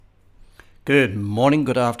Good morning,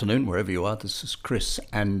 good afternoon, wherever you are. This is Chris.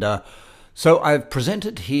 And I've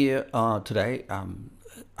presented here today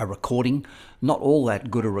a recording, not all that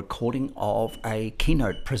good a recording, of a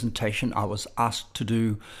keynote presentation I was asked to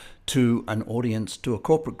do to an audience, to a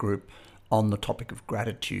corporate group, on the topic of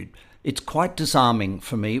gratitude. It's quite disarming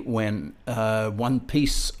for me when one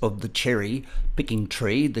piece of the cherry picking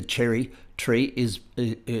tree, the cherry tree, is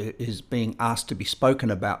being asked to be spoken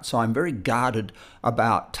about. So I'm very guarded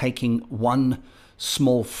about taking one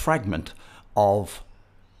small fragment of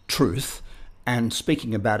truth and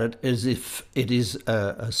speaking about it as if it is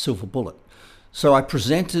a silver bullet. So I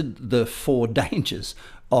presented the four dangers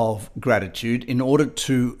of gratitude in order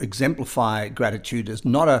to exemplify gratitude as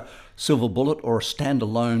not a silver bullet or a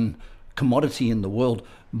standalone commodity in the world,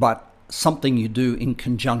 but something you do in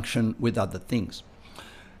conjunction with other things.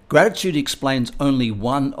 Gratitude explains only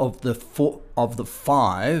one of the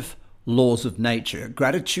five laws of nature.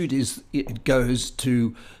 Gratitude goes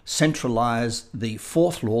to centralize the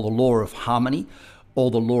fourth law, the law of harmony,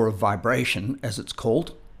 or the law of vibration, as it's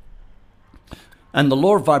called. And the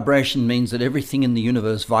law of vibration means that everything in the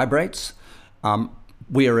universe vibrates.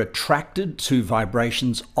 We are attracted to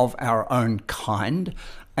vibrations of our own kind,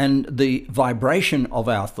 and the vibration of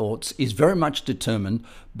our thoughts is very much determined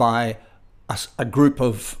by a group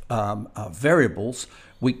of variables.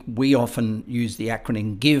 We often use the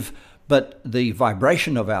acronym GIVE, but the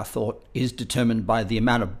vibration of our thought is determined by the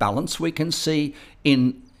amount of balance we can see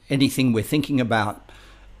in anything we're thinking about,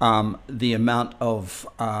 the amount of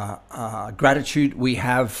gratitude we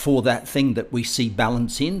have for that thing that we see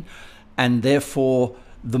balance in, and therefore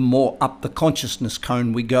the more up the consciousness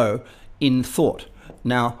cone we go in thought.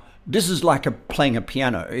 Now, this is like playing a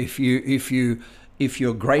piano. If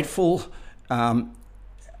you're grateful,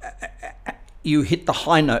 you hit the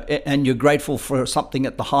high note and you're grateful for something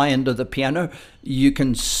at the high end of the piano, you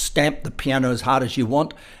can stamp the piano as hard as you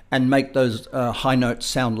want and make those high notes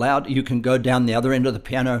sound loud. You can go down the other end of the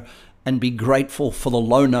piano and be grateful for the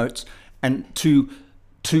low notes, and to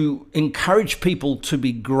encourage people to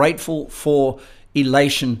be grateful for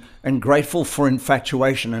elation and grateful for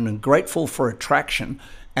infatuation and grateful for attraction,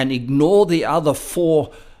 and ignore the other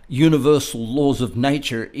four universal laws of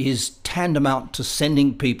nature, is tantamount to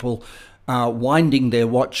sending people winding their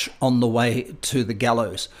watch on the way to the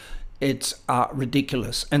gallows. It's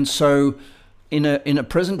ridiculous. And so in a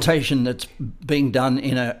presentation that's being done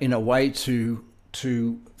in a way to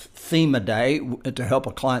theme a day, to help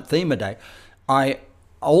a client theme a day, I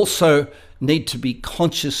also need to be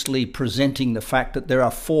consciously presenting the fact that there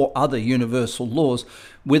are four other universal laws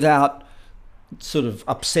without sort of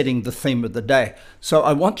upsetting the theme of the day. So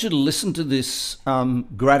I want you to listen to this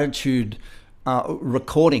gratitude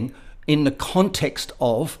recording in the context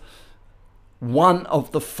of one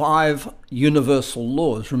of the five universal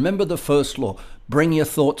laws. Remember the first law: bring your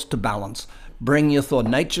thoughts to balance. Bring your thought.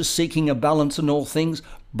 Nature seeking a balance in all things.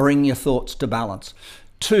 Bring your thoughts to balance.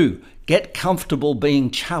 2, get comfortable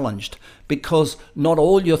being challenged, because not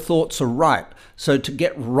all your thoughts are right. So to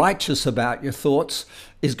get righteous about your thoughts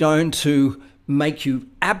is going to make you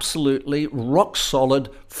absolutely rock solid,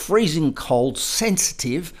 freezing cold,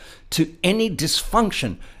 sensitive to any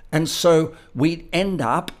dysfunction. And so we end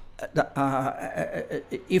up,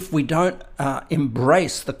 if we don't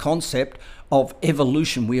embrace the concept of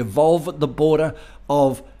evolution, we evolve at the border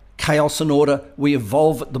of chaos and order. We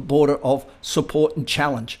evolve at the border of support and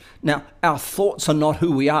challenge. Now, our thoughts are not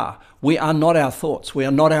who we are. We are not our thoughts. We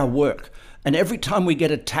are not our work. And every time we get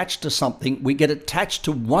attached to something, we get attached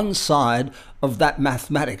to one side of that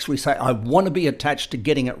mathematics. We say, I want to be attached to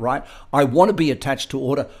getting it right. I want to be attached to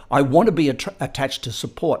order. I want to be attached to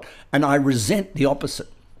support. And I resent the opposite.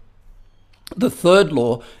 The third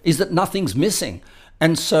law is that nothing's missing.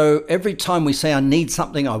 And so every time we say, I need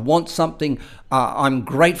something, I want something, I'm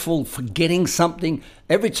grateful for getting something,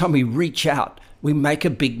 every time we reach out, we make a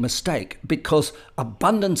big mistake, because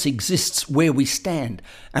abundance exists where we stand.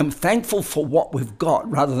 And thankful for what we've got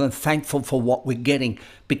rather than thankful for what we're getting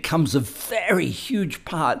becomes a very huge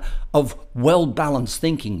part of well-balanced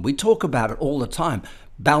thinking. We talk about it all the time.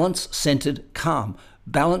 Balance-centered calm.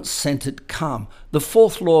 Balance-centered calm. The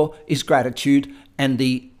fourth law is gratitude and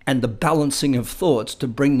the balancing of thoughts to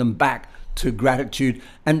bring them back to gratitude.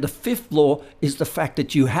 And the fifth law is the fact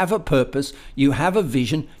that you have a purpose, you have a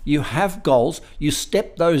vision, you have goals, you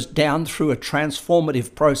step those down through a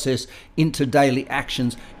transformative process into daily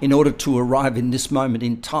actions in order to arrive in this moment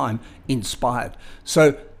in time inspired.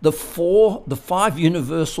 So the five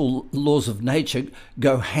universal laws of nature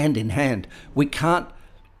go hand in hand. We can't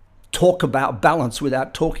talk about balance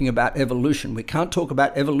without talking about evolution. We can't talk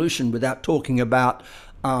about evolution without talking about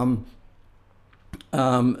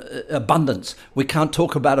abundance. We can't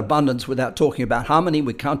talk about abundance without talking about harmony.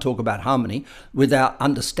 We can't talk about harmony without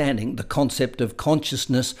understanding the concept of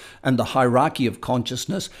consciousness and the hierarchy of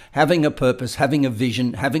consciousness, having a purpose, having a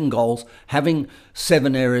vision, having goals, having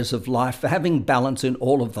 7 areas of life, having balance in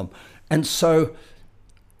all of them. And so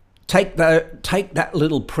take that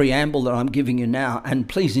little preamble that I'm giving you now, and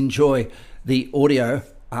please enjoy the audio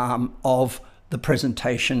of the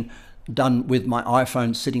presentation done with my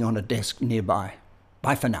iPhone sitting on a desk nearby.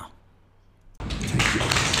 Bye for now.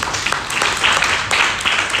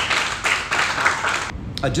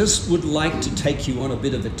 I just would like to take you on a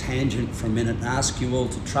bit of a tangent for a minute and ask you all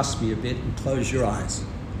to trust me a bit and close your eyes.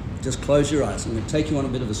 Just close your eyes. I'm going to take you on a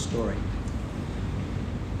bit of a story.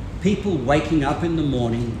 People waking up in the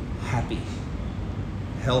morning happy,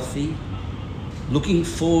 healthy, looking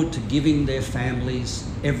forward to giving their families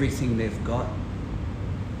everything they've got,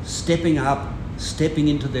 stepping up, stepping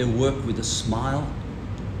into their work with a smile,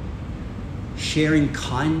 sharing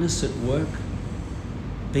kindness at work,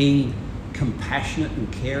 being compassionate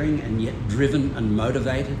and caring and yet driven and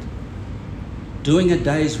motivated, doing a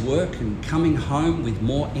day's work and coming home with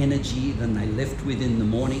more energy than they left with in the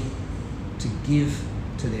morning to give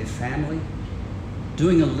to their family,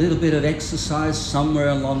 doing a little bit of exercise somewhere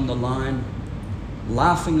along the line,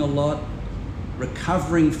 laughing a lot,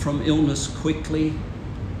 recovering from illness quickly,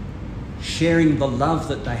 sharing the love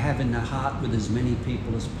that they have in their heart with as many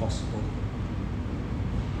people as possible.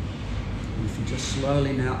 And if you just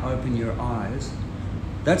slowly now open your eyes,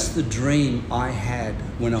 that's the dream I had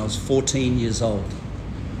when I was 14 years old.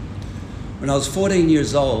 When I was 14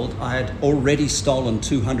 years old, I had already stolen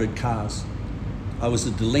 200 cars. I was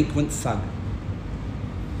a delinquent thug.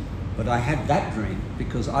 But I had that dream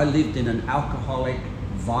because I lived in an alcoholic,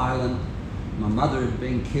 violent, my mother had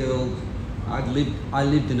been killed. I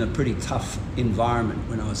lived in a pretty tough environment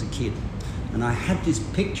when I was a kid. And I had this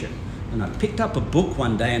picture, and I picked up a book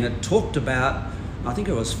one day and it talked about, I think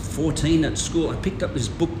I was 14 at school, I picked up this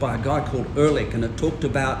book by a guy called Ehrlich, and it talked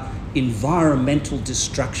about environmental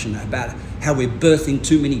destruction, about how we're birthing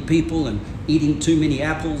too many people and eating too many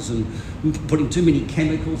apples and putting too many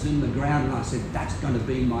chemicals in the ground. And I said, that's going to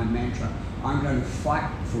be my mantra. I'm going to fight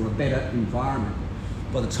for a better environment.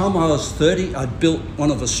 By the time I was 30, I'd built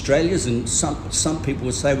one of Australia's, and some people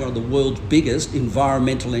would say one of the world's biggest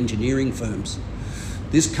environmental engineering firms.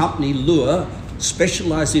 This company, Lure,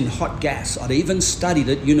 specialised in hot gas. I'd even studied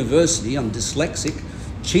at university. I'm dyslexic,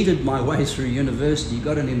 cheated my way through university,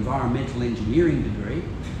 got an environmental engineering degree,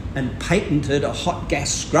 and patented a hot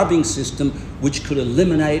gas scrubbing system which could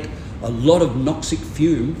eliminate a lot of noxic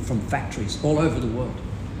fume from factories all over the world.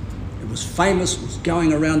 It was famous, it was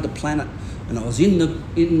going around the planet. And I was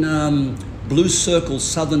in Blue Circle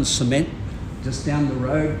Southern Cement, just down the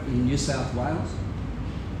road in New South Wales,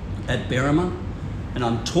 at Berrima. And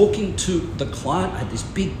I'm talking to the client. I had this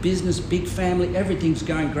big business, big family, everything's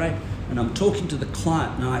going great. And I'm talking to the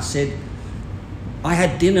client, and I said, I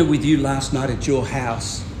had dinner with you last night at your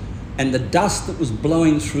house, and the dust that was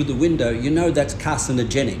blowing through the window, you know that's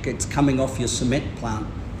carcinogenic. It's coming off your cement plant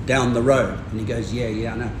down the road. And he goes, yeah,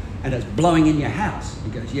 I know. And it's blowing in your house.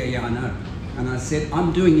 He goes, yeah, I know. And I said,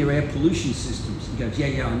 I'm doing your air pollution systems. He goes,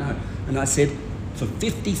 yeah, I know. And I said, for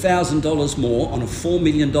 $50,000 more on a $4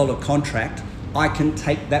 million contract, I can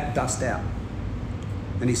take that dust out.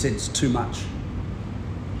 And he said, it's too much.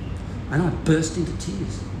 And I burst into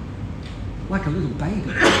tears, like a little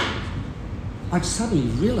baby. I suddenly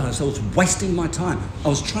realized I was wasting my time. I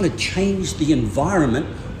was trying to change the environment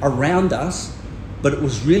around us, but it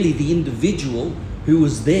was really the individual who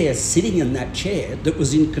was there sitting in that chair that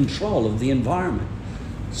was in control of the environment.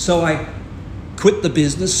 So I quit the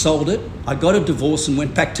business, sold it, I got a divorce and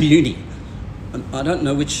went back to uni. And I don't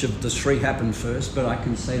know which of the three happened first, but I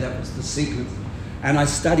can say that was the sequence. And I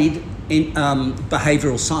studied in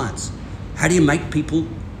behavioral science. How do you make people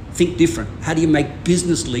think different? How do you make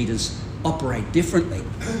business leaders operate differently?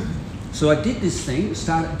 So I did this thing,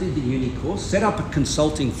 did the uni course, set up a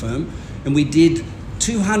consulting firm, and we did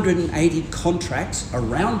 280 contracts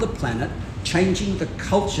around the planet, changing the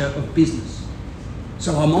culture of business.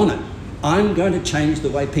 So I'm on it. I'm going to change the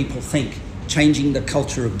way people think, changing the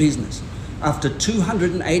culture of business. After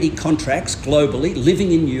 280 contracts globally,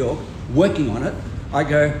 living in New York, working on it, I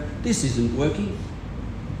go, this isn't working.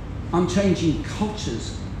 I'm changing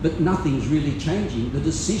cultures, but nothing's really changing. The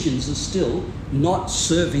decisions are still not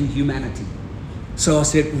serving humanity. So I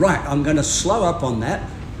said, right, I'm going to slow up on that.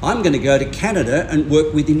 I'm going to go to Canada and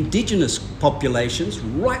work with Indigenous populations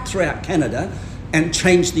right throughout Canada and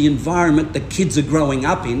change the environment the kids are growing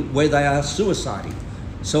up in where they are suiciding.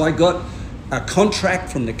 So I got a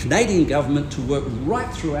contract from the Canadian government to work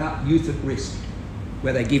right throughout youth at risk.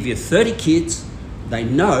 where they give you 30 kids. They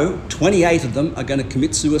know 28 of them are going to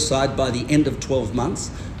commit suicide by the end of 12 months,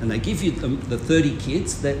 and they give you the 30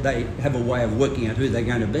 kids that they have a way of working out who they're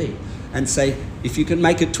going to be, and say, if you can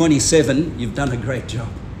make it 27, you've done a great job.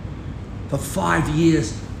 For 5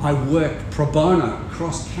 years, I worked pro bono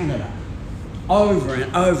across Canada, over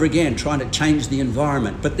and over again, trying to change the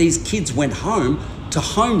environment. But these kids went home to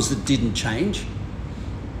homes that didn't change.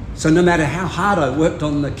 So no matter how hard I worked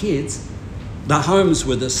on the kids, the homes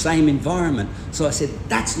were the same environment. So I said,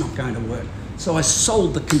 that's not going to work. So I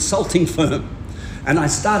sold the consulting firm, and I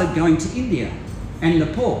started going to India and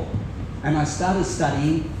Nepal, and I started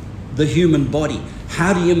studying the human body.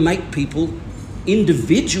 How do you make people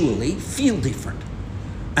individually feel different?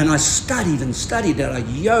 And I studied and studied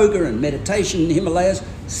yoga and meditation in the Himalayas,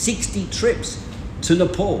 60 trips to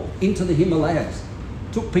Nepal, into the Himalayas.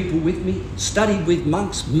 Took people with me, studied with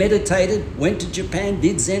monks, meditated, went to Japan,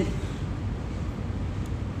 did Zen,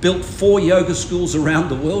 built 4 yoga schools around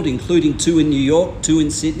the world, including 2 in New York, 2 in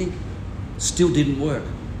Sydney. Still didn't work.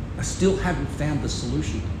 I still haven't found the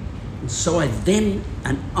solution. And so I then,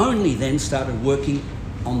 and only then, started working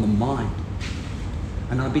on the mind.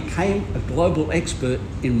 And I became a global expert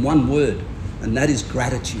in one word, and that is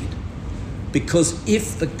gratitude. Because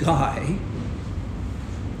if the guy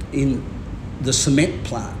in the cement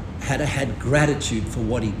plant had gratitude for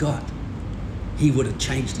what he got, he would have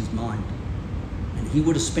changed his mind. And he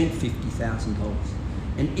would have spent $50,000.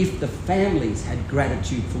 And if the families had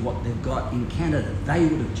gratitude for what they've got in Canada, they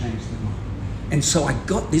would have changed their mind. And so I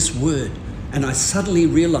got this word, and I suddenly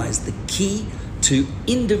realized the key to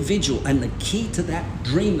individual, and the key to that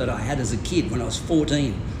dream that I had as a kid when I was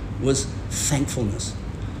 14 was thankfulness.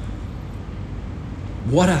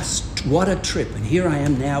 What a trip. And here I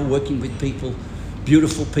am now working with people,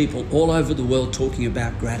 beautiful people all over the world, talking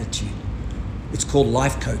about gratitude. It's called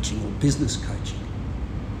life coaching or business coaching.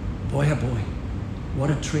 Boy, oh boy, what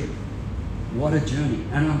a trip. What a journey.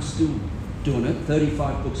 And I'm still doing it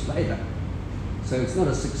 35 books later. So it's not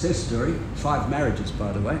a success story. 5 marriages,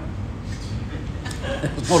 by the way.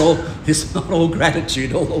 It's not all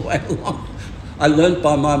gratitude all the way along. I learned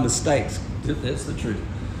by my mistakes. That's the truth.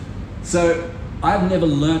 So I've never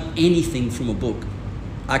learnt anything from a book.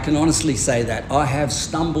 I can honestly say that. I have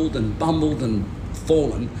stumbled and bumbled and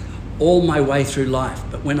fallen all my way through life.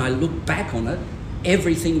 But when I look back on it,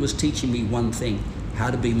 everything was teaching me one thing: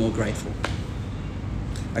 how to be more grateful.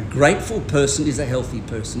 A grateful person is a healthy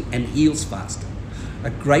person and heals faster.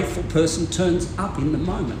 A grateful person turns up in the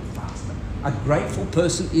moment faster. A grateful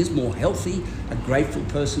person is more healthy. A grateful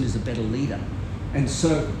person is a better leader. And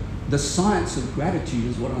so the science of gratitude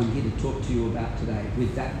is what I'm here to talk to you about today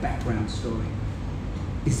with that background story.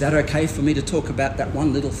 Is that okay for me to talk about that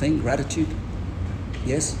one little thing, gratitude?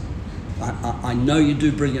 Yes? I know you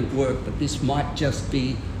do brilliant work, but this might just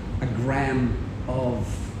be a gram of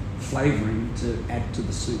flavouring to add to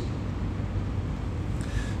the soup.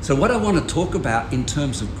 So what I want to talk about in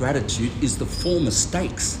terms of gratitude is the 4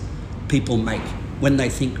 mistakes people make when they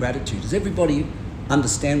think gratitude. Does everybody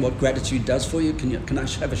understand what gratitude does for you? Can I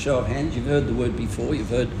have a show of hands? You've heard the word before. You've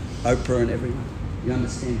heard Oprah and everyone. You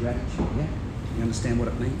understand gratitude? Yeah? You understand what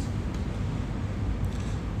it means?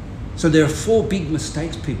 So there are 4 big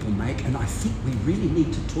mistakes people make, and I think we really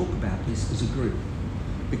need to talk about this as a group,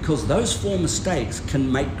 because those 4 mistakes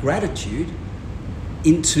can make gratitude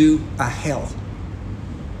into a hell.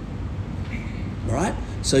 All right?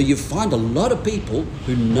 So you find a lot of people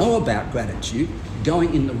who know about gratitude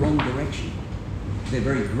going in the wrong direction. They're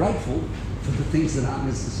very grateful for the things that aren't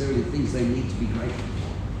necessarily the things they need to be grateful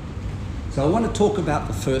for. So I want to talk about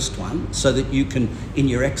the first one so that you can, in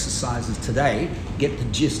your exercises today, get the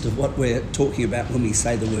gist of what we're talking about when we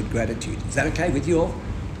say the word gratitude. Is that okay with you all?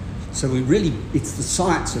 So it's the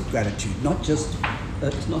science of gratitude,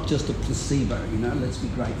 it's not just a placebo, let's be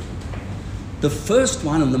grateful. The first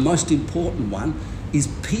one, and the most important one, is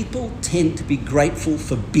people tend to be grateful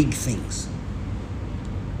for big things.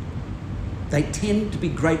 They tend to be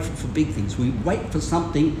grateful for big things. We wait for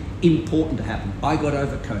something important to happen. I got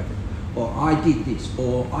over COVID, or I did this,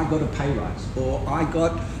 or I got a pay rise, or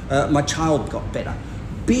my child got better.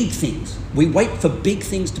 Big things. We wait for big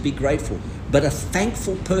things to be grateful. But a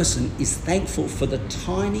thankful person is thankful for the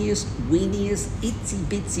tiniest, weeniest,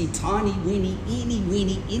 itsy-bitsy, tiny, weeny,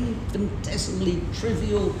 eeny-weeny, infinitesimally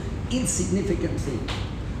trivial, insignificant thing.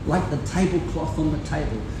 Like the tablecloth on the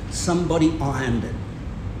table. Somebody ironed it.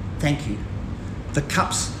 Thank you. The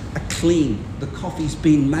cups are clean. The coffee's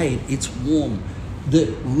been made. It's warm.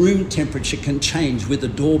 The room temperature can change with the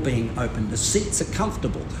door being open. The seats are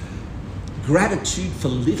comfortable. Gratitude for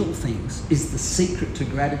little things is the secret to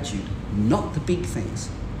gratitude, not the big things.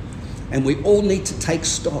 And we all need to take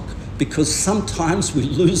stock, because sometimes we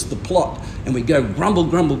lose the plot and we go grumble,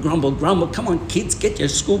 grumble, grumble, grumble. Come on, kids, get your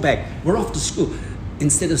school bag. We're off to school.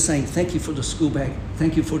 Instead of saying, thank you for the school bag,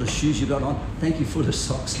 thank you for the shoes you got on, thank you for the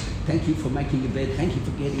socks, thank you for making your bed, thank you for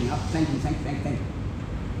getting up, thank you, thank you, thank you, thank you.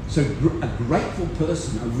 So a grateful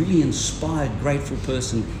person, a really inspired, grateful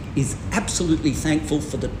person, is absolutely thankful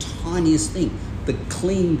for the tiniest thing, the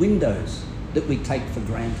clean windows that we take for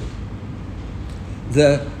granted,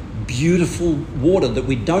 the beautiful water that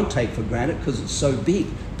we don't take for granted because it's so big,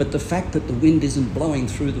 but the fact that the wind isn't blowing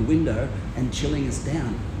through the window and chilling us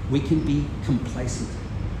down. We can be complacent.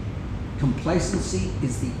 Complacency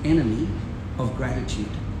is the enemy of gratitude.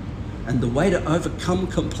 And the way to overcome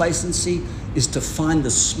complacency is to find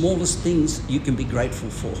the smallest things you can be grateful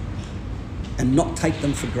for and not take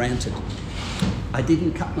them for granted. I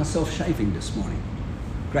didn't cut myself shaving this morning.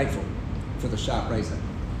 Grateful for the sharp razor.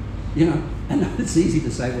 You know, and it's easy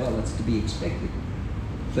to say, well, that's to be expected.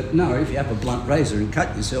 But no, if you have a blunt razor and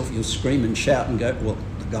cut yourself, you'll scream and shout and go, well,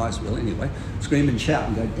 the guys will anyway, scream and shout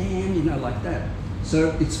and go, damn, you know, like that.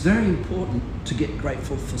 So it's very important to get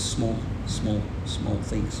grateful for small, small, small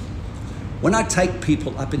things. When I take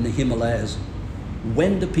people up in the Himalayas,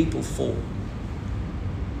 when do people fall?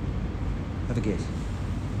 Have a guess.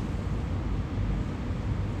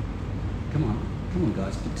 Come on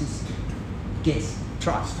guys, participate. Guess,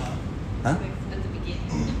 try. Start. Huh? At the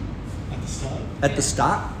beginning. At the start. At the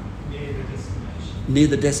start, Near the destination. near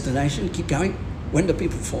the destination, keep going. When do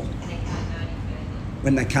people fall? They can't go any further.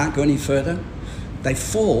 When they can't go any further. They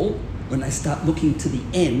fall when they start looking to the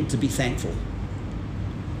end to be thankful.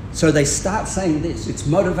 So they start saying this, it's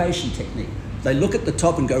motivation technique. They look at the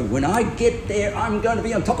top and go, when I get there, I'm going to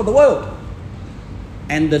be on top of the world.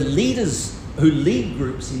 And the leaders who lead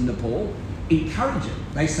groups in Nepal encourage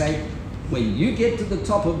it. They say, when you get to the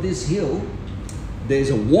top of this hill, there's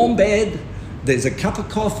a warm bed, there's a cup of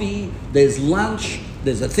coffee, there's lunch,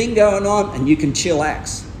 there's a thing going on, and you can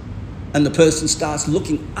chillax. And the person starts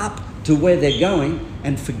looking up to where they're going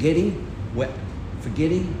and forgetting where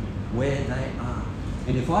they are.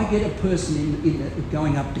 And if I get a person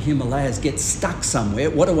going up to Himalayas gets stuck somewhere,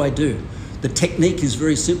 what do? The technique is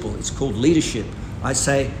very simple. It's called leadership. I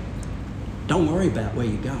say, don't worry about where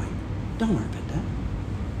you're going. Don't worry about that.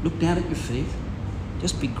 Look down at your feet.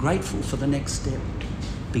 Just be grateful for the next step.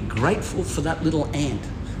 Be grateful for that little ant.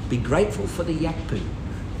 Be grateful for the yak poo.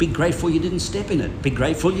 Be grateful you didn't step in it. Be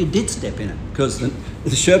grateful you did step in it. Because the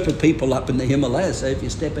Sherpa people up in the Himalayas say if you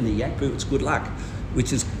step in a yak poo, it's good luck,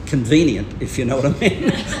 which is convenient, if you know what I mean.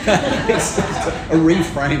 It's just a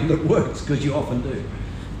reframe that works, because you often do.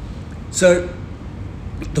 So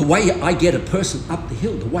the way I get a person up the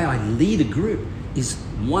hill, the way I lead a group, is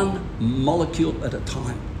one molecule at a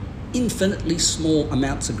time. Infinitely small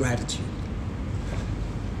amounts of gratitude.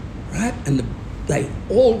 Right? And they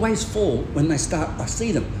always fall when they start, I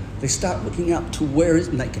see them, they start looking up to where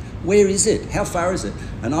is it? How far is it?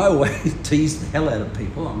 And I always tease the hell out of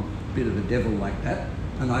people. I'm a bit of a devil like that.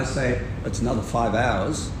 And I say, it's another 5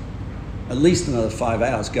 hours, at least another 5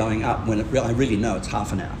 hours going up when I really know it's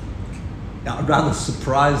half an hour. Now, I'd rather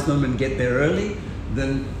surprise them and get there early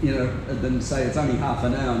than say it's only half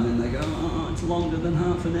an hour, and then they go, oh, it's longer than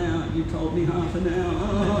half an hour. You told me half an hour.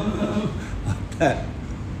 Oh, like that.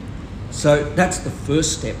 So that's the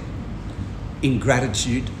first step in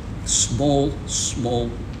gratitude. Small,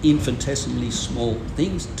 infinitesimally small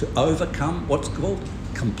things to overcome what's called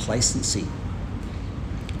complacency.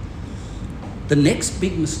 The next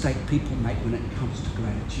big mistake people make when it comes to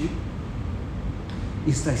gratitude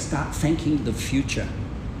is they start thanking the future.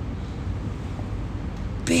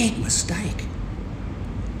 Big mistake.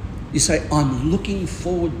 You say, I'm looking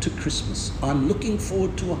forward to Christmas. I'm looking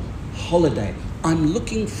forward to a holiday. I'm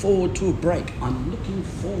looking forward to a break. I'm looking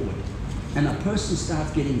forward. And a person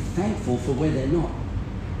starts getting thankful for where they're not.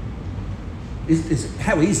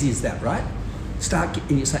 How easy is that, right?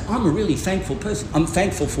 And you say, I'm a really thankful person. I'm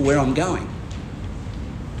thankful for where I'm going.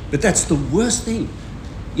 But that's the worst thing.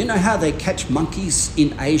 You know how they catch monkeys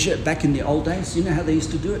in Asia back in the old days? You know how they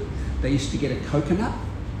used to do it? They used to get a coconut,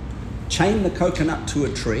 chain the coconut to a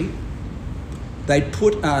tree. They'd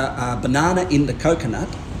put a banana in the coconut.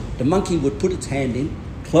 The monkey would put its hand in,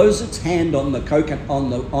 close its hand on the coconut,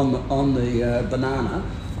 on the banana,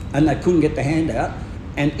 and they couldn't get the hand out.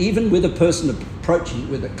 And even with a person approaching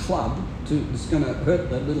with a club that's going to hurt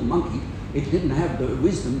the little monkey, it didn't have the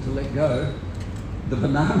wisdom to let go the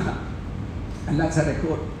banana. And that's how they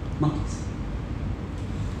caught monkeys.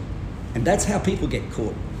 And that's how people get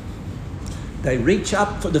caught. They reach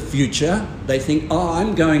up for the future. They think, oh,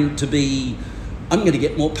 I'm going to be I'm going to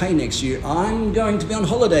get more pay next year. I'm going to be on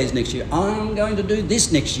holidays next year. I'm going to do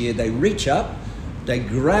this next year. They reach up, they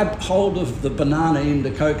grab hold of the banana in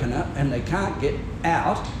the coconut, and they can't get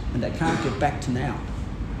out, and they can't get back to now.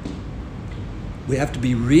 We have to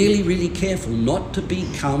be really, really careful not to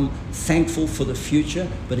become thankful for the future,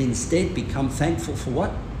 but instead become thankful for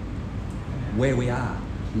what? Where we are.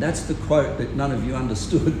 And that's the quote that none of you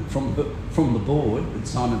understood from the board that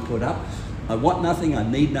Simon put up. I want nothing, I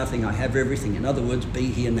need nothing, I have everything. In other words, be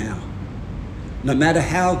here now. No matter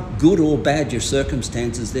how good or bad your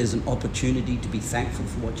circumstances, there's an opportunity to be thankful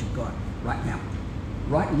for what you've got right now,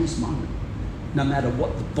 right in this moment. No matter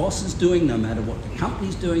what the boss is doing, no matter what the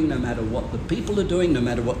company's doing, no matter what the people are doing, no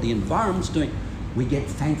matter what the environment's doing, we get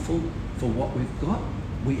thankful for what we've got.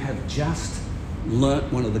 We have just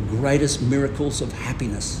learnt one of the greatest miracles of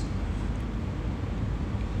happiness.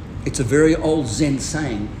 It's a very old Zen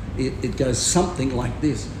saying. It goes something like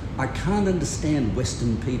this. I can't understand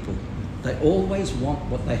Western people. They always want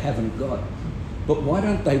what they haven't got. But why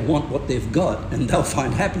don't they want what they've got and they'll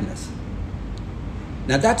find happiness?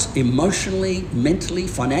 Now that's emotionally, mentally,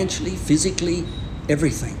 financially, physically,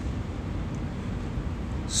 everything.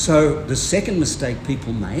 So the second mistake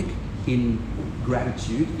people make in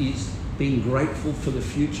gratitude is being grateful for the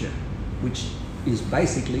future, which is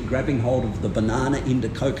basically grabbing hold of the banana in the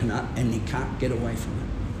coconut and you can't get away from it.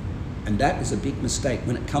 And that is a big mistake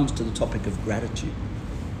when it comes to the topic of gratitude.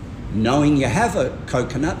 Knowing you have a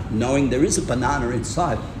coconut, knowing there is a banana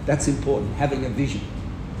inside, that's important. Having a vision.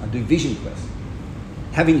 I do vision quest.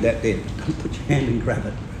 Having that there, don't put your hand and grab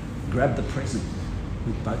it. Grab the present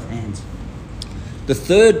with both hands. The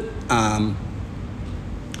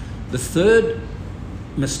third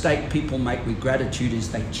mistake people make with gratitude is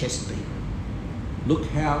they chest beat. Look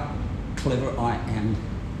how clever I am,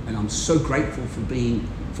 and I'm so grateful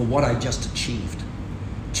for what I just achieved.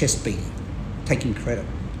 Chest beating, taking credit.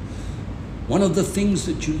 One of the things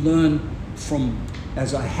that you learn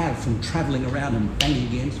as I have from traveling around and banging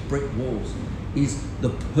against brick walls, is the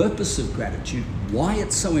purpose of gratitude. Why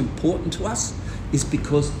it's so important to us is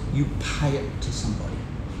because you pay it to somebody.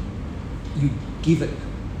 You give it.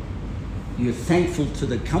 You're thankful to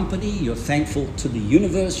the company, you're thankful to the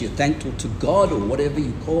universe, you're thankful to God or whatever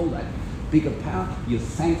you call that bigger power. You're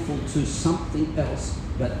thankful to something else,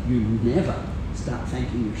 but you never start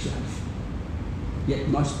thanking yourself. Yet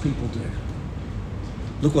most people do.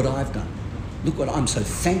 Look what I've done. Look what I'm so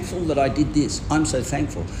thankful that I did this. I'm so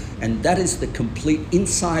thankful. And that is the complete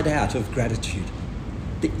inside out of gratitude.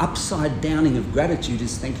 The upside downing of gratitude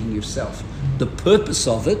is thanking yourself. The purpose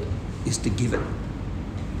of it is to give it.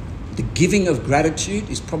 The giving of gratitude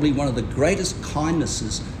is probably one of the greatest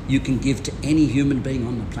kindnesses you can give to any human being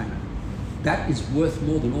on the planet. That is worth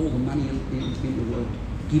more than all the money in the world.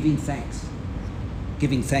 Giving thanks.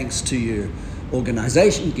 Giving thanks to your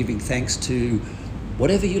organisation, giving thanks to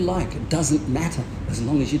whatever you like. It doesn't matter as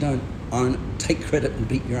long as you don't take credit and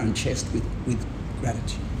beat your own chest with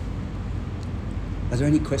gratitude. Are there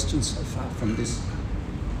any questions so far from this?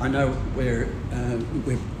 I know we're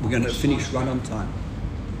going to finish right on time.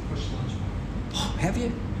 Oh, have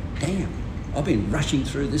you? Damn. I've been rushing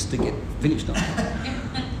through this to get finished on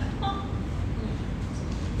time.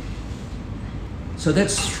 So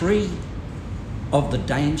that's 3 of the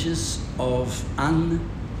dangers of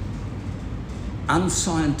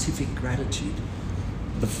unscientific gratitude.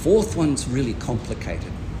 The 4th one's really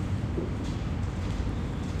complicated.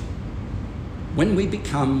 When we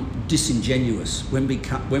become disingenuous, when we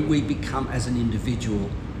become as an individual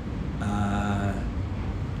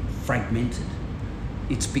fragmented,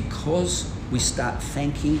 it's because we start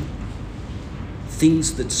thanking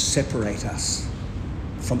things that separate us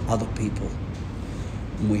from other people.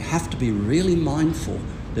 And we have to be really mindful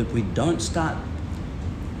that we don't start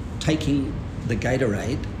taking the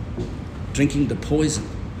Gatorade, drinking the poison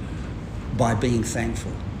by being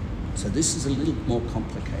thankful. So this is a little more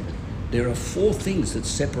complicated. There are 4 things that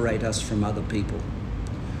separate us from other people.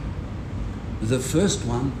 The first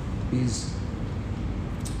one is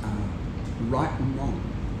right and wrong.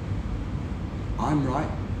 I'm right,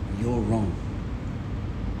 you're wrong.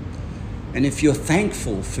 And if you're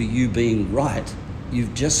thankful for you being right,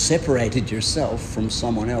 you've just separated yourself from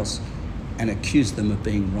someone else and accused them of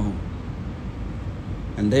being wrong.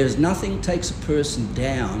 And there's nothing takes a person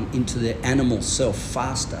down into their animal self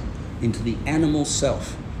faster, into the animal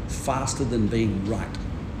self faster than being right.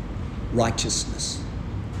 Righteousness.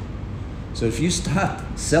 So if you start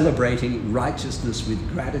celebrating righteousness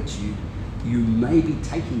with gratitude, you may be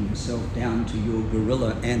taking yourself down to your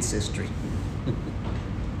gorilla ancestry.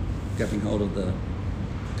 Grabbing hold of the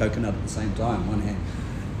coconut at the same time, one hand.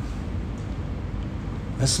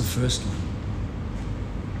 That's the first one.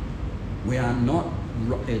 We are not,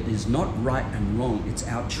 it is not right and wrong. It's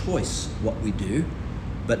our choice what we do.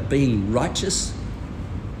 But being righteous,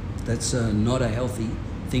 that's not a healthy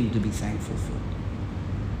thing to be thankful for.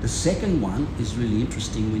 The second one is really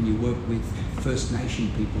interesting when you work with First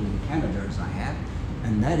Nation people in Canada, as I have,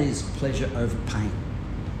 and that is pleasure over pain.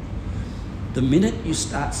 The minute you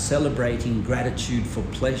start celebrating gratitude for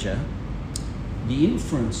pleasure, the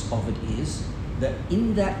inference of it is that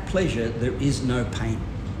in that pleasure there is no pain.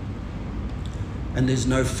 And there's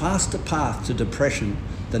no faster path to depression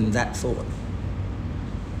than that thought.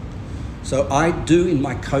 So I do in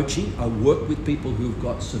my coaching, I work with people who've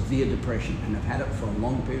got severe depression and have had it for a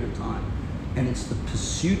long period of time. And it's the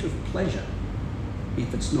pursuit of pleasure,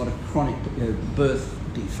 if it's not a chronic birth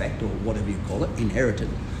defect or whatever you call it, inherited.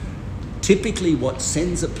 Typically what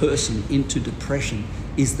sends a person into depression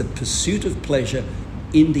is the pursuit of pleasure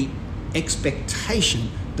in the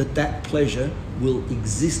expectation that that pleasure will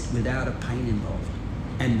exist without a pain involved.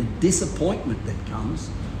 And the disappointment that comes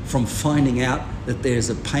from finding out that there's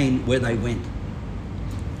a pain where they went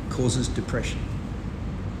causes depression.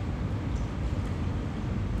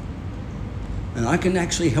 And I can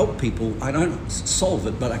actually help people, I don't solve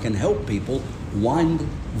it, but I can help people wind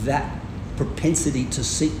that propensity to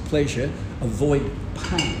seek pleasure, avoid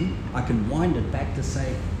pain. I can wind it back to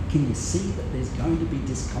say, can you see that there's going to be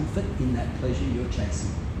discomfort in that pleasure you're chasing?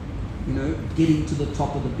 You know, getting to the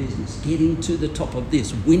top of the business, getting to the top of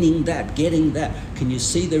this, winning that, getting that. Can you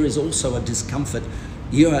see there is also a discomfort?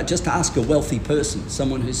 Just ask a wealthy person,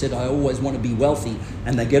 someone who said, I always want to be wealthy,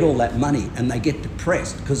 and they get all that money and they get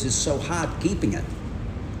depressed because it's so hard keeping it.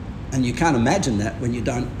 And you can't imagine that when you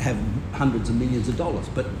don't have hundreds of millions of dollars.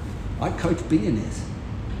 But I coach billionaires.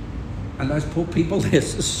 And those poor people, they're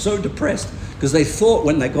so depressed because they thought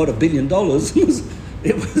when they got $1 billion,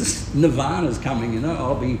 it was nirvana's coming, you know.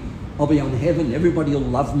 I'll be on heaven, everybody will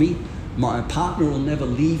love me, my partner will never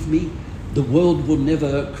leave me, the world will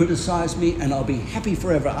never criticize me, and I'll be happy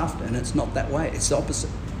forever after. And it's not that way, it's the opposite.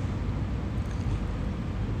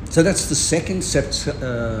 So that's the second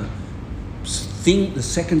the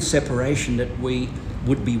second separation that we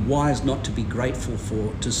would be wise not to be grateful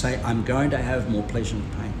for, to say, I'm going to have more pleasure than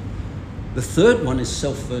pain. The third one is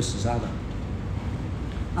self versus other.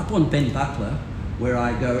 Up on Ben Buckler, where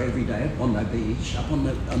I go every day at Bondi Beach, up on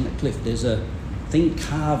the cliff, there's a thing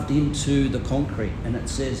carved into the concrete, and it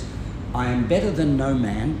says, I am better than no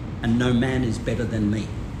man, and no man is better than me.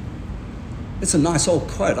 It's a nice old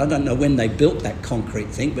quote. I don't know when they built that concrete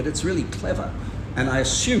thing, but it's really clever. And I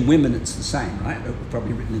assume women it's the same, right? It was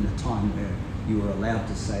probably written in a time where you were allowed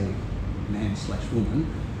to say man/woman.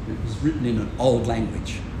 It was written in an old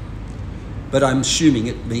language. But I'm assuming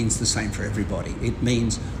it means the same for everybody. It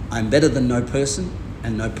means I'm better than no person,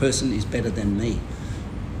 and no person is better than me.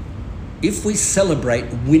 If we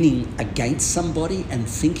celebrate winning against somebody and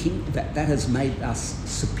thinking that that has made us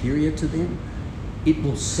superior to them, it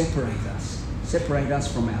will separate us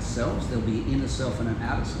from ourselves. There'll be an inner self and an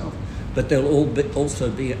outer self, but there'll also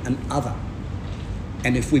be an other.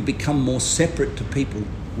 And if we become more separate to people,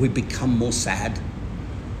 we become more sad.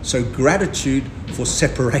 So gratitude for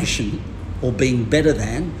separation, or being better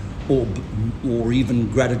than, or even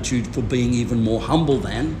gratitude for being even more humble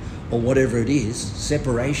than, or whatever it is,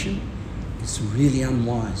 separation, it's really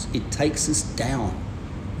unwise. It takes us down,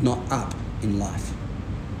 not up in life.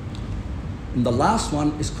 And the last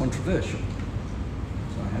one is controversial.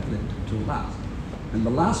 So I have left it till last. And the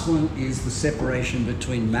last one is the separation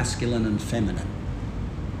between masculine and feminine.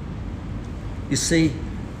 You see,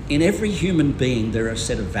 in every human being, there are a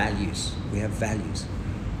set of values. We have values.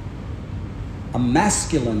 A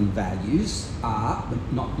masculine values are,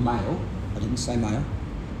 not male, I didn't say male,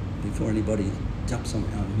 before anybody jumps on.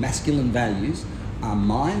 Masculine values are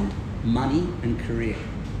mind, money, and career.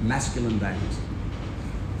 Masculine values.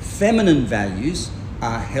 Feminine values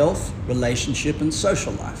are health, relationship, and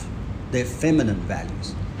social life. They're feminine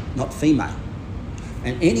values, not female.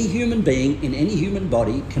 And any human being in any human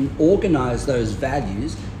body can organize those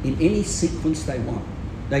values in any sequence they want.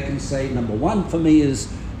 They can say, number one for me is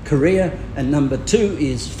career, and number two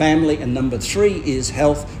is family, and number three is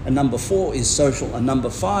health, and number four is social, and number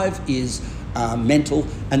five is mental,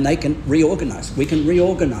 and they can reorganize. We can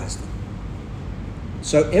reorganize them.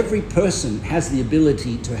 So every person has the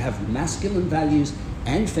ability to have masculine values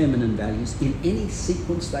and feminine values in any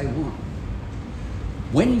sequence they want.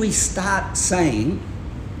 When we start saying,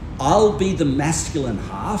 I'll be the masculine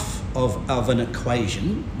half of an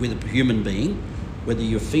equation with a human being, whether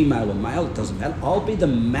you're female or male, it doesn't matter. I'll be the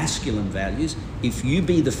masculine values. If you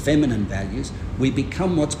be the feminine values, we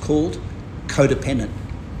become what's called codependent.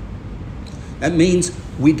 That means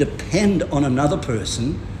we depend on another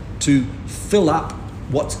person to fill up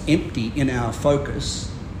what's empty in our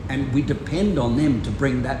focus, and we depend on them to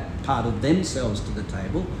bring that part of themselves to the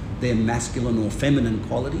table, their masculine or feminine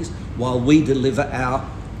qualities, while we deliver our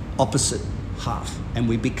opposite half, and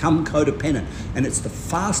we become codependent. And it's the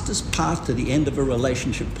fastest path to the end of a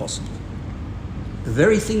relationship possible. The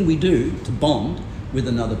very thing we do to bond with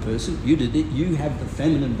another person, you did it, you have the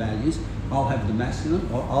feminine values, I'll have the masculine,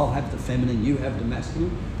 or I'll have the feminine, you have the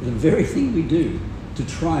masculine. The very thing we do to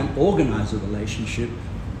try and organize a relationship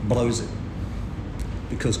blows it.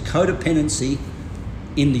 Because codependency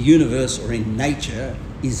in the universe or in nature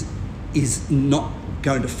is not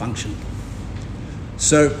going to function.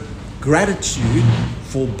 So gratitude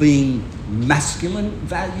for being masculine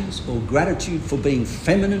values or gratitude for being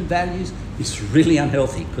feminine values is really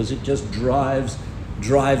unhealthy, because it just drives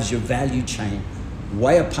your value chain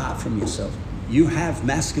way apart from yourself. You have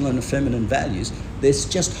masculine and feminine values. There's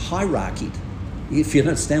just hierarchy. If you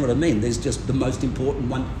understand what I mean, there's just the most important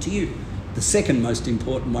one to you, the second most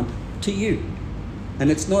important one to you. And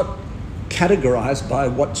it's not categorized by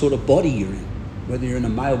what sort of body you're in, whether you're in a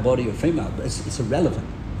male body or female. It's irrelevant.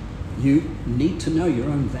 You need to know your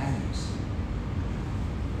own values.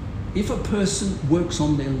 If a person works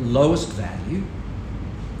on their lowest value,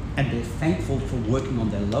 and they're thankful for working on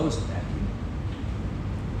their lowest value,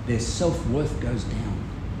 their self-worth goes down.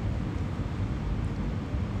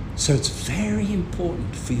 So it's very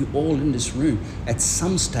important for you all in this room at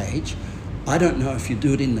some stage. I don't know if you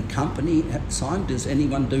do it in the company at the time. Does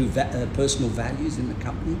anyone do personal values in the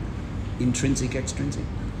company? Intrinsic, extrinsic?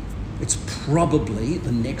 It's probably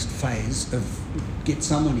the next phase of get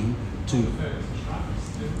someone in to...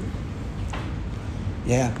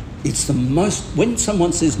 Yeah, it's the most... When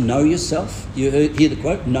someone says know yourself, you hear the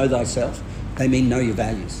quote, know thyself, they mean know your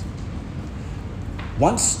values.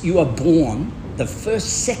 Once you are born, the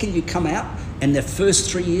first second you come out and the first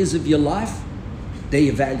 3 years of your life, they're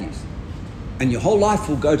your values. And your whole life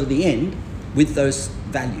will go to the end with those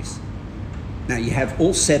values. Now you have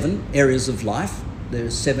all 7 areas of life. There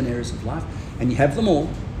are 7 areas of life, and you have them all,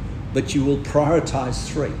 but you will prioritize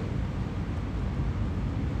 3.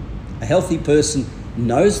 A healthy person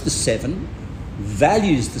knows the 7,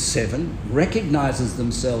 values the 7, recognizes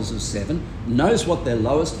themselves as 7, knows what their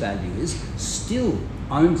lowest value is, still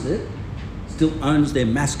owns it, still owns their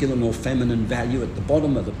masculine or feminine value at the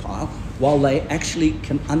bottom of the pile, while they actually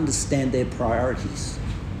can understand their priorities.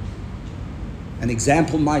 An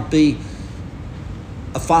example might be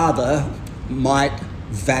a father might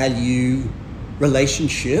value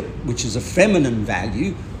relationship, which is a feminine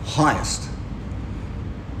value, highest,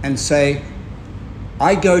 and say,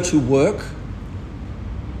 I go to work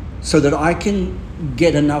so that I can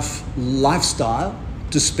get enough lifestyle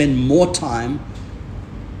to spend more time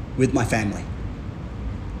with my family,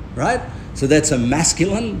 right? So that's a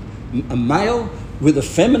masculine, a male with a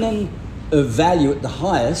feminine value at the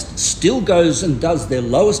highest, still goes and does their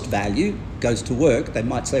lowest value, goes to work. They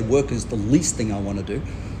might say work is the least thing I want to do,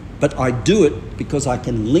 but I do it because I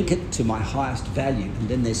can link it to my highest value, and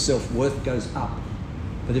then their self-worth goes up.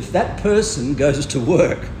 But if that person goes to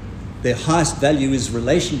work, their highest value is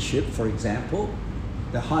relationship, for example,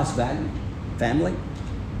 their highest value, family,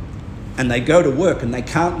 and they go to work and they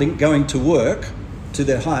can't link going to work to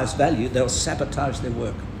their highest value, they'll sabotage their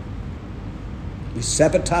work. We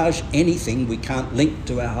sabotage anything we can't link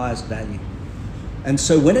to our highest value. And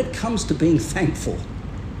so when it comes to being thankful,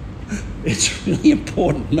 it's really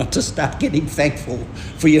important not to start getting thankful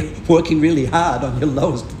for you working really hard on your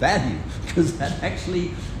lowest value, because that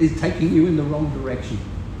actually is taking you in the wrong direction.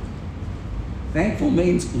 Thankful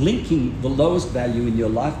means linking the lowest value in your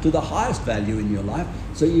life to the highest value in your life,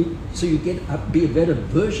 so you get be a better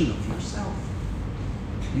version of yourself.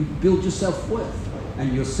 You build your self-worth,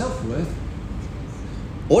 and your self-worth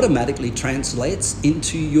automatically translates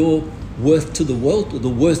into your worth to the world, to the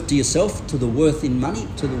worth to yourself, to the worth in money,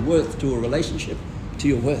 to the worth to a relationship, to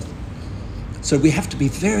your worth. So we have to be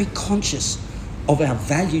very conscious of our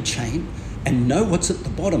value chain and know what's at the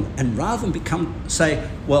bottom. And rather than say,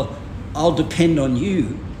 well, I'll depend on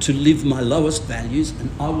you to live my lowest values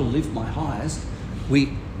and I will live my highest,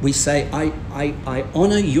 we say, I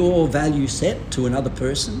honor your value set to another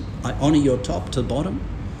person, I honor your top to bottom,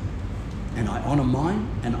 and I honor mine,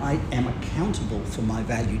 and I am accountable for my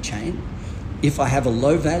value chain. If I have a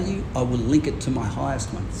low value, I will link it to my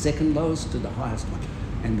highest one, second lowest to the highest one.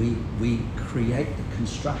 And we create the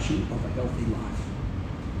construction of a healthy life.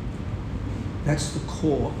 That's the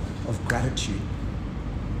core of gratitude.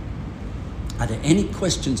 Are there any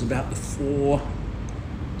questions about the 4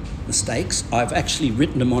 mistakes? I've actually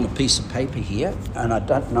written them on a piece of paper here, and I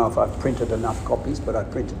don't know if I've printed enough copies, but I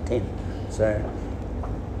printed 10. So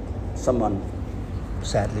someone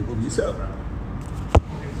sadly will miss out.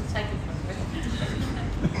 Take it from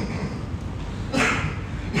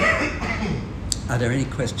Are there any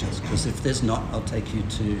questions? Because if there's not, I'll take you to...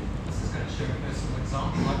 This is going to share a personal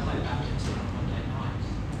example. I play badminton on Monday night.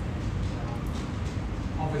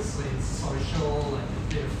 Obviously, it's social and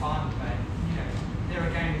a bit of fun, but there are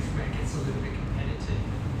games where it gets a little bit competitive.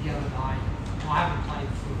 The other night, I haven't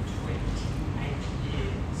played for 28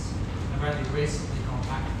 years. I've only recently gone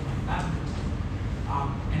back to playing badminton.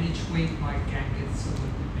 And each week, my game gets a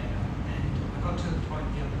little bit better. And I got to the point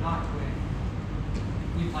the other night where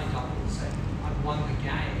we played doubles and I'd won the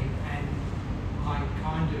game and I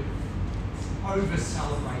kind of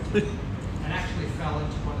over-celebrated and actually fell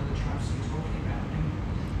into one of the traps you're talking about. And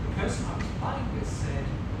the person I was playing with said,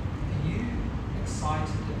 "Are you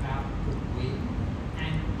excited about the win?"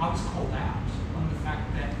 And I was called out on the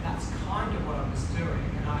fact that that's kind of what I was doing,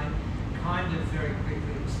 and I kind of very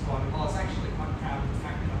quickly responded, "Well, I was actually quite proud of the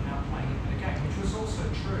fact that I'm now playing in the game," which was also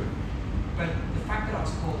true. But the fact that I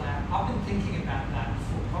was called out, I've been thinking about that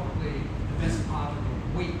for probably the best part of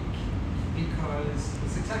a week, because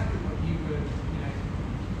it's exactly what you were,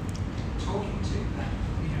 talking to. That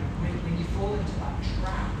when you fall into that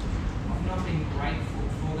trap of not being grateful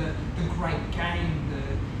for the great game, the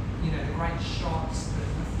great shots,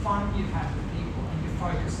 the fun you've had with people, and you're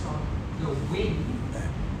focused on the win,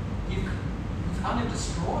 you've kind of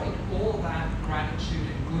destroyed all that gratitude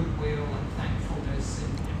and goodwill and thankfulness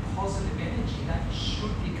and positive energy that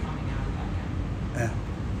should be coming out of that game.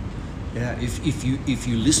 Yeah. If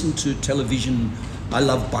you listen to television, I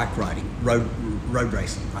love bike riding, road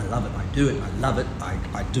racing. I love it. I do it. I love it.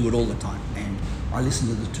 I do it all the time. And I listen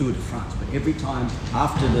to the Tour de France. But every time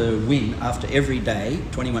after the win, after every day,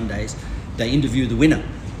 21 days, they interview the winner,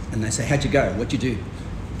 and they say, "How'd you go? What'd you do?"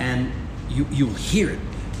 And you'll hear it.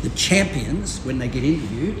 The champions, when they get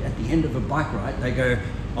interviewed at the end of a bike ride, they go,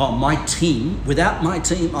 "Oh, my team, without my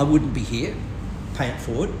team, I wouldn't be here." Pay it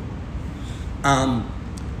forward.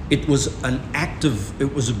 It was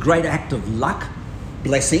a great act of luck,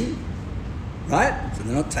 blessing, right? So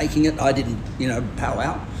they're not taking it, I didn't, bow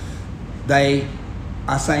out. They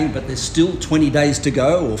are saying, but there's still 20 days to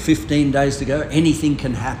go or 15 days to go. Anything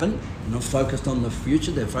can happen. They're not focused on the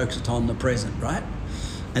future, they're focused on the present, right?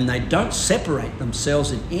 And they don't separate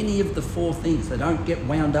themselves in any of the four things. They don't get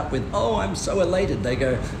wound up with, "Oh, I'm so elated." They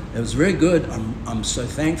go, "It was very good. I'm so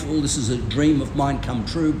thankful. This is a dream of mine come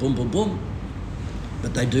true." Boom, boom, boom.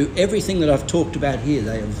 But they do everything that I've talked about here.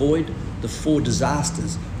 They avoid the four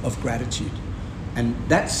disasters of gratitude. And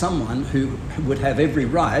that's someone who would have every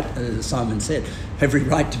right, as Simon said, every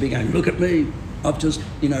right to be going, "Look at me. I've just,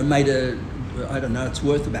 made it's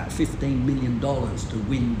worth about $15 million to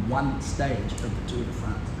win one stage of the Tour de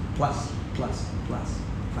France, plus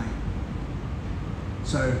fame."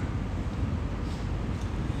 So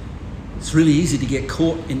it's really easy to get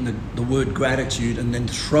caught in the word gratitude and then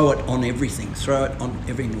throw it on everything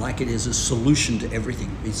like it is a solution to everything.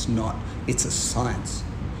 It's not, it's a science.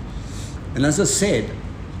 And as I said,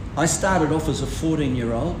 I started off as a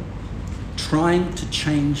 14-year-old trying to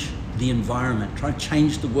change the environment, trying to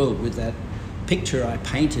change the world with that picture I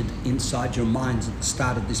painted inside your minds at the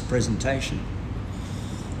start of this presentation.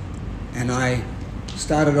 And I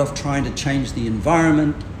started off trying to change the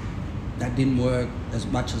environment. That didn't work as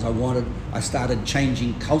much as I wanted. I started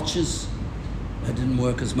changing cultures. That didn't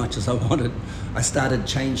work as much as I wanted. I started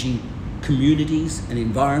changing communities and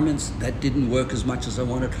environments. That didn't work as much as I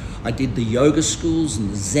wanted. I did the yoga schools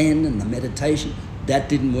and the Zen and the meditation. That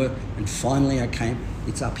didn't work. And finally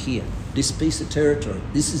it's up here. This piece of territory,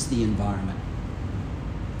 this is the environment.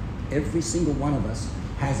 Every single one of us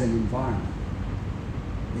has an environment.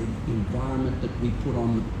 The environment that we put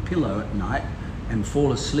on the pillow at night and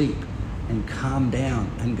fall asleep and calm down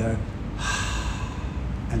and go,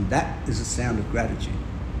 and that is a sound of gratitude.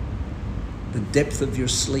 The depth of your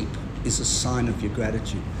sleep is a sign of your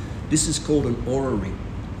gratitude. This is called an aura ring.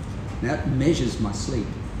 Now it measures my sleep.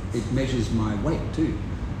 It measures my weight too.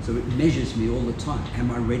 So it measures me all the time. Am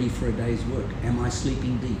I ready for a day's work? Am I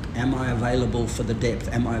sleeping deep? Am I available for the depth?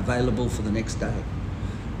 Am I available for the next day?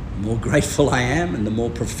 The more grateful I am and the more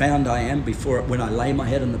profound I am when I lay my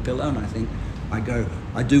head on the pillow and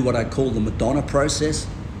I do what I call the Madonna process.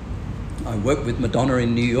 I work with Madonna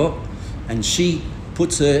in New York, and she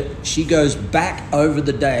goes back over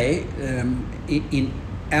the day in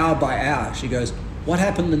hour by hour. She goes, "What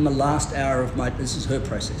happened in the last hour of this is her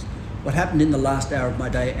process. What happened in the last hour of my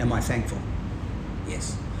day? Am I thankful?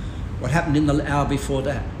 Yes. What happened in the hour before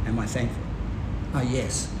that? Am I thankful? Oh,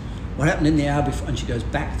 yes. What happened in the hour before?" And she goes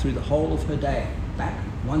back through the whole of her day, back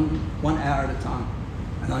one hour at a time.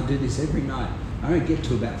 And I do this every night. I don't get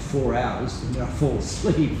to about 4 hours and then I fall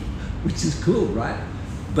asleep, which is cool, right?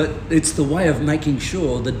 But it's the way of making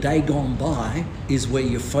sure the day gone by is where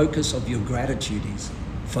your focus of your gratitude is.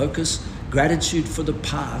 Gratitude for the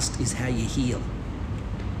past is how you heal.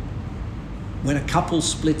 When a couple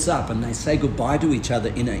splits up and they say goodbye to each other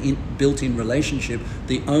in a built-in relationship,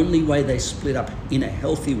 the only way they split up in a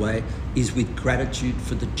healthy way is with gratitude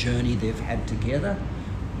for the journey they've had together,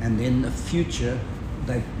 and then the future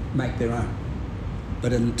they make their own.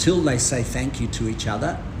 But until they say thank you to each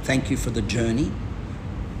other, thank you for the journey,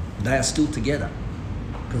 they are still together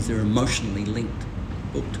because they're emotionally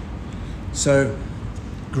hooked. So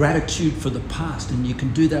gratitude for the past, and you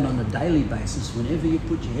can do that on a daily basis. Whenever you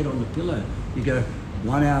put your head on the pillow, you go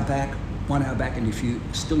 1 hour back, and if you're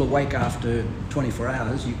still awake after 24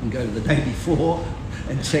 hours, you can go to the day before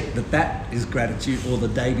and check that is gratitude, or the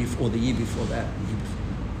day before, or the year before that, the year before.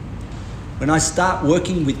 When I start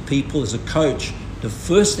working with people as a coach, the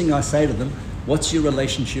first thing I say to them, what's your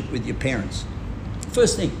relationship with your parents?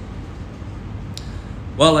 First thing.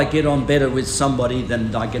 Well, I get on better with somebody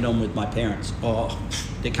than I get on with my parents. Oh,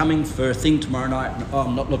 they're coming for a thing tomorrow night, and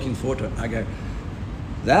I'm not looking forward to it. I go,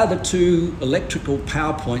 they're the two electrical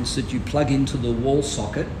power points that you plug into the wall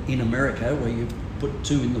socket in America, where you put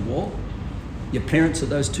two in the wall. Your parents are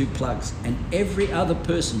those two plugs, and every other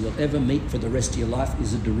person you'll ever meet for the rest of your life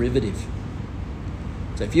is a derivative.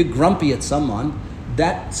 So if you're grumpy at someone,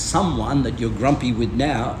 that someone that you're grumpy with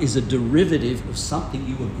now is a derivative of something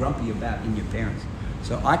you were grumpy about in your parents.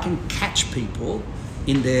 So I can catch people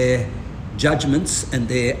in their judgments and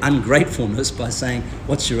their ungratefulness by saying,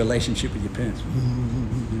 what's your relationship with your parents?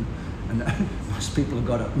 And most people have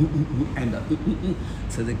got a and a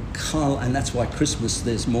so they can't, and that's why Christmas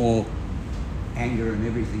there's more anger and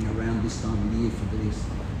everything around this time of the year for this,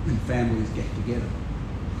 when families get together.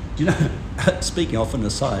 Do you know, speaking off an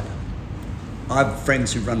aside, I have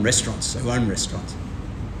friends who run restaurants, who own restaurants,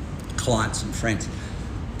 clients and friends.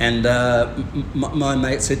 And my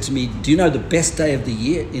mate said to me, do you know the best day of the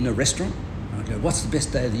year in a restaurant? And I go, what's the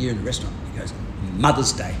best day of the year in a restaurant? He goes,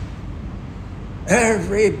 Mother's Day.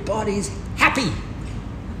 Everybody's happy.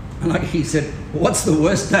 And he said, what's the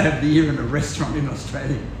worst day of the year in a restaurant in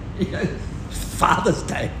Australia? He goes, Father's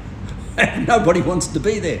Day. And nobody wants to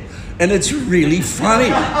be there. And it's really funny.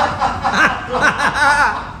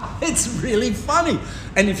 It's really funny.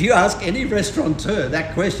 And if you ask any restaurateur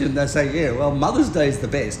that question, they say, yeah, well, Mother's Day is the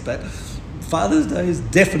best, but Father's Day is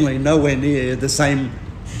definitely nowhere near the same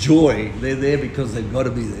joy. They're there because they've got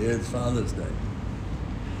to be there. It's Father's Day.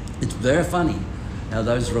 It's very funny how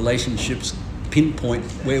those relationships pinpoint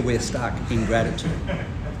where we're stuck in gratitude.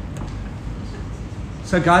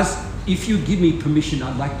 So guys, if you give me permission,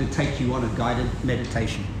 I'd like to take you on a guided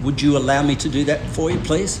meditation. Would you allow me to do that for you,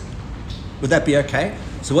 please? Would that be okay?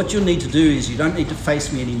 So what you'll need to do is you don't need to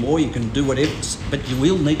face me anymore. You can do whatever, but you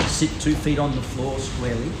will need to sit 2 feet on the floor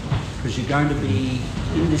squarely, because you're going to be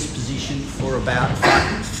in this position for about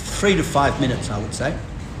 3 to 5 minutes, I would say.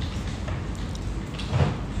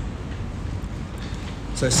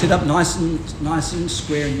 So sit up nice and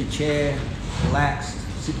square in your chair, relaxed,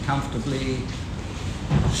 sit comfortably,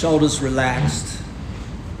 shoulders relaxed,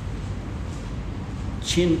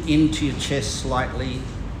 chin into your chest slightly.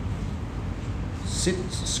 Sit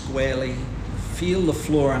squarely, feel the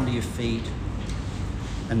floor under your feet.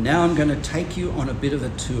 And now I'm going to take you on a bit of a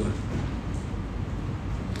tour.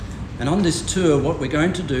 And on this tour, what we're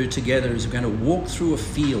going to do together is we're going to walk through a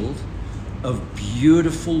field of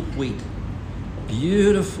beautiful wheat.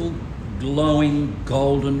 Beautiful, glowing,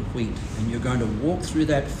 golden wheat. And you're going to walk through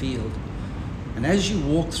that field. And as you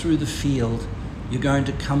walk through the field, you're going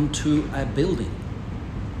to come to a building.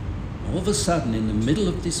 All of a sudden, in the middle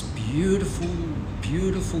of this beautiful,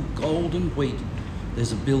 beautiful golden wheat,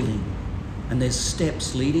 there's a building, and there's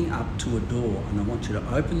steps leading up to a door. And I want you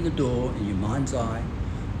to open the door in your mind's eye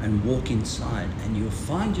and walk inside, and you'll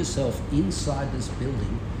find yourself inside this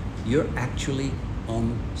building. You're actually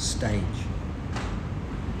on stage.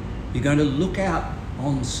 You're going to look out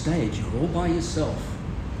on stage. You're all by yourself.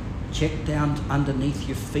 Check down underneath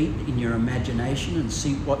your feet in your imagination and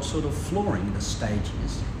see what sort of flooring the stage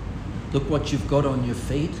is. Look what you've got on your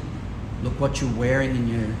feet. Look what you're wearing in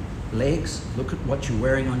your legs. Look at what you're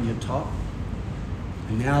wearing on your top.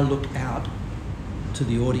 And now look out to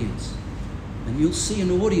the audience. And you'll see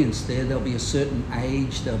an audience there. There'll be a certain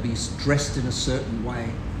age. They'll be dressed in a certain way.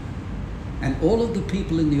 And all of the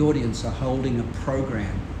people in the audience are holding a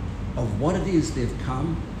program of what it is they've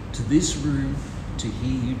come to this room to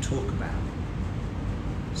hear you talk about.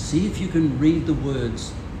 See if you can read the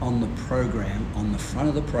words on the program, on the front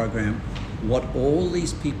of the program, what all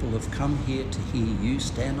these people have come here to hear you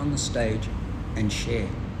stand on the stage and share.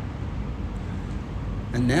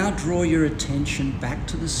 And now draw your attention back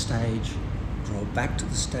to the stage, draw back to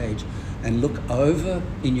the stage, and look over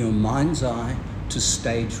in your mind's eye to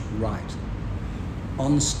stage right.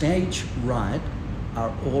 On stage right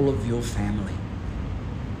are all of your family,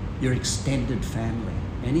 your extended family,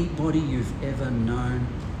 anybody you've ever known,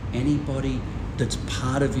 anybody that's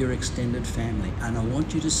part of your extended family. And I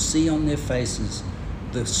want you to see on their faces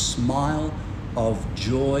the smile of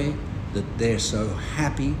joy, that they're so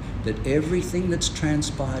happy that everything that's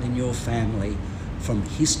transpired in your family from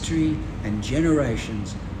history and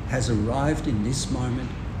generations has arrived in this moment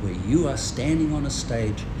where you are standing on a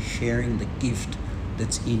stage sharing the gift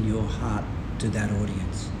that's in your heart to that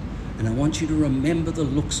audience. And I want you to remember the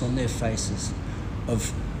looks on their faces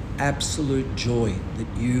of absolute joy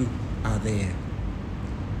that you are there.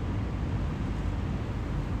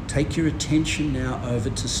 Take your attention now over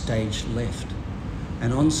to stage left.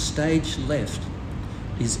 And on stage left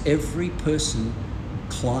is every person,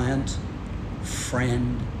 client,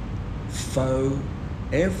 friend, foe,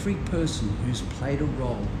 every person who's played a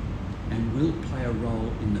role and will play a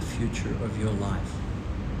role in the future of your life.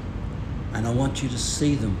 And I want you to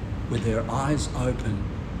see them with their eyes open,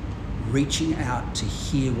 reaching out to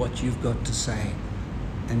hear what you've got to say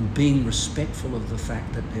and being respectful of the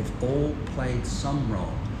fact that they've all played some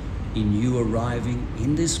role in you arriving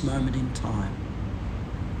in this moment in time.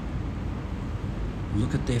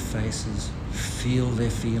 Look at their faces, feel their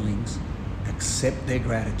feelings, accept their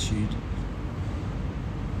gratitude.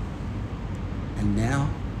 And now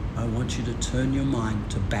I want you to turn your mind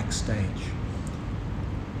to backstage.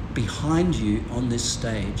 Behind you on this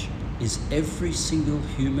stage is every single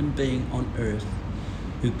human being on earth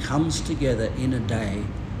who comes together in a day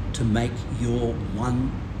to make your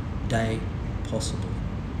one day possible.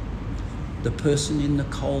 The person in the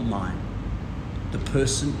coal mine, the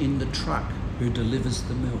person in the truck who delivers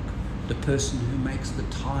the milk, the person who makes the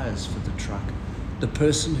tires for the truck, the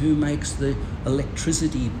person who makes the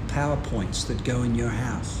electricity PowerPoints that go in your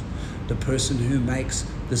house, the person who makes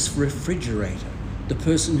this refrigerator, the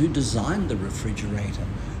person who designed the refrigerator,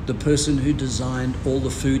 the person who designed all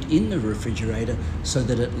the food in the refrigerator so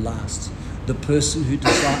that it lasts, the person who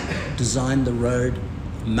designed the road,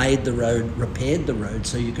 made the road, repaired the road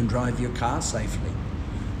so you can drive your car safely,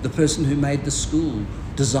 the person who made the school,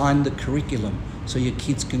 designed the curriculum so your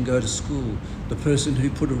kids can go to school, the person who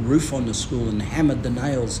put a roof on the school and hammered the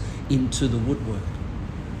nails into the woodwork,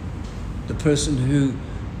 the person who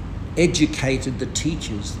educated the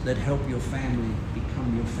teachers that help your family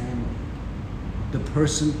become your family, the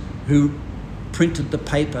person who printed the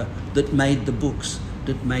paper that made the books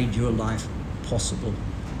that made your life possible,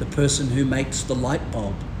 the person who makes the light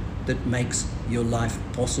bulb that makes your life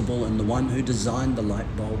possible, and the one who designed the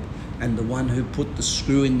light bulb, and the one who put the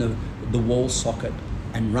screw in the wall socket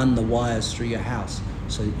and run the wires through your house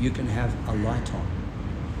so that you can have a light on.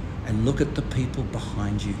 And look at the people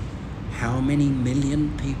behind you. How many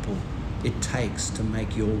million people it takes to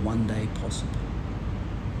make your one day possible.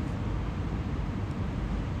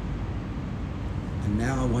 And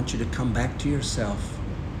now I want you to come back to yourself.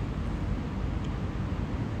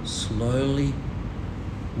 Slowly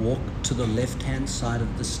walk to the left-hand side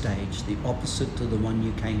of the stage, the opposite to the one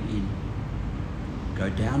you came in. Go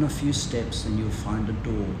down a few steps and you'll find a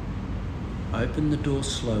door. Open the door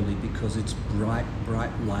slowly because it's bright,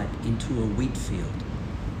 bright light into a wheat field.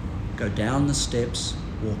 Go down the steps,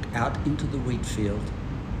 walk out into the wheat field.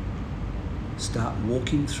 Start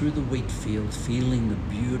walking through the wheat field, feeling the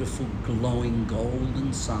beautiful glowing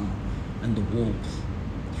golden sun and the warmth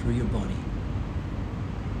through your body.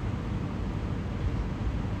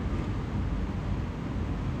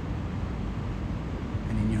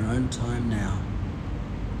 Own time now,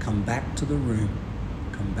 come back to the room,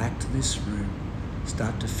 come back to this room,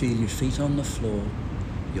 start to feel your feet on the floor,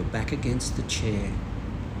 your back against the chair.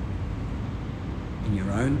 In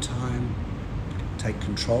your own time, take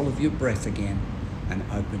control of your breath again and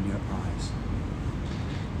open your eyes.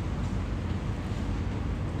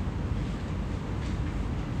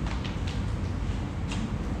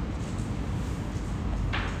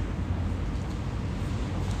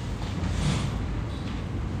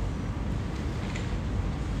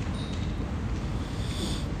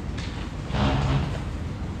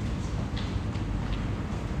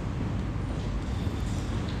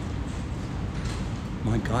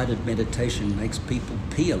 My guided meditation makes people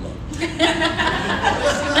pee a lot. They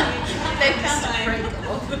found a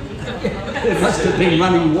sprinkle. There must have been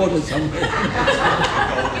running water somewhere.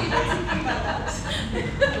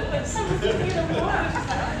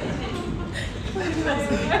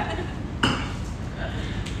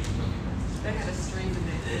 They had a stream in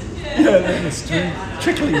there. Yeah, That's true.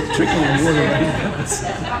 Trickling water.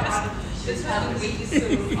 That's how the week is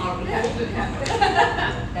sort of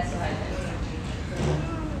That's right.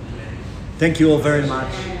 Thank you all very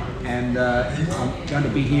much. And I'm going to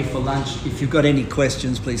be here for lunch. If you've got any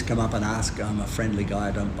questions, please come up and ask. I'm a friendly guy,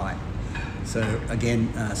 I don't bite. So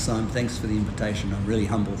again, Simon, thanks for the invitation. I'm really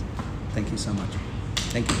humbled. Thank you so much.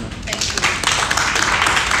 Thank you. Thank you.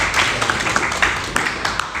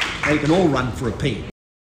 Now you can all run for a pee.